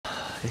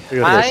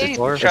I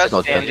trust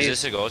Is Andy.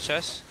 this a gold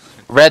chest?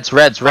 Reds.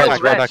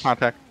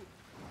 Contact.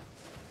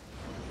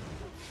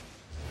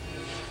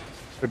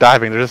 They're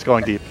diving. They're just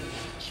going deep.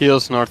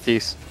 Heals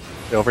northeast.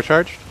 They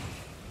overcharged.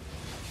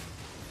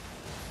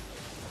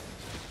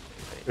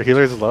 Your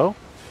healer is low.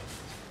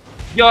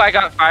 Yo, I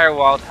got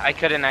firewalled. I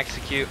couldn't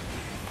execute.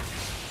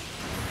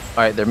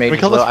 Alright, they're Can made we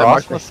as kill low.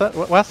 this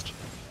Frost? West?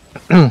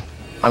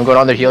 I'm going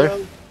on their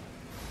healer.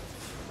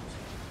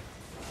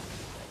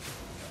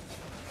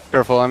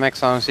 Careful,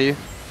 MX on you.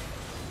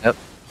 Yep.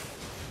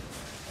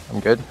 I'm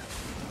good.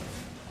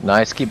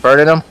 Nice, keep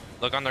burning them.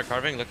 Look on their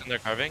carving,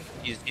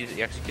 He's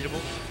executable.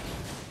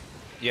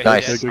 Yeah,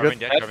 Nice. he's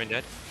dead. Carving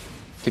dead.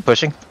 Keep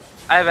pushing.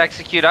 I have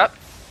execute up.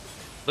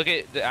 Look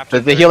at the after.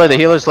 The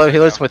healer's low.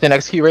 Healer's within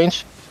execute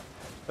range.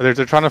 They're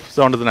trying to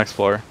zone to the next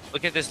floor.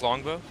 Look at this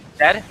longbow.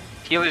 Dead.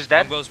 Healer's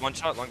dead. Longbow's one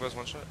shot.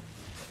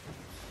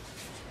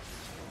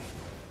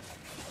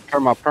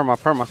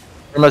 Perma.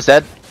 Irma's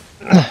dead.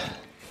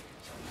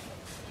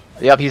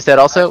 Yep, he's dead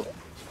also.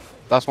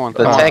 Last one.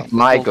 The tank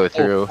might go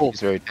through. Full.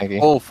 He's very tanky.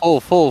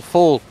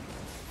 Full.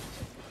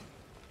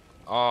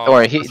 Oh. Don't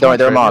worry,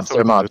 they're mobs.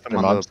 They're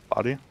mobs.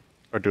 Body?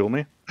 Or duel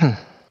me?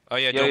 Oh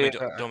yeah, Yeah,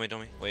 duel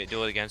me. Wait,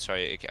 do it again.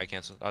 Sorry, I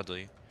canceled. I'll do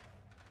you.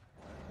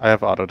 I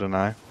have auto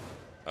deny.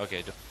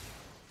 Okay.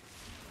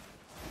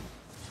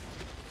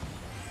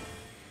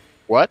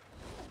 What?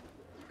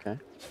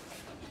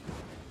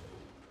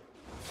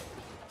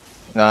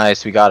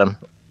 Nice, we got him.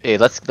 Hey,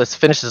 let's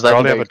finish this They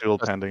already legendary. have a duel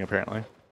pending apparently.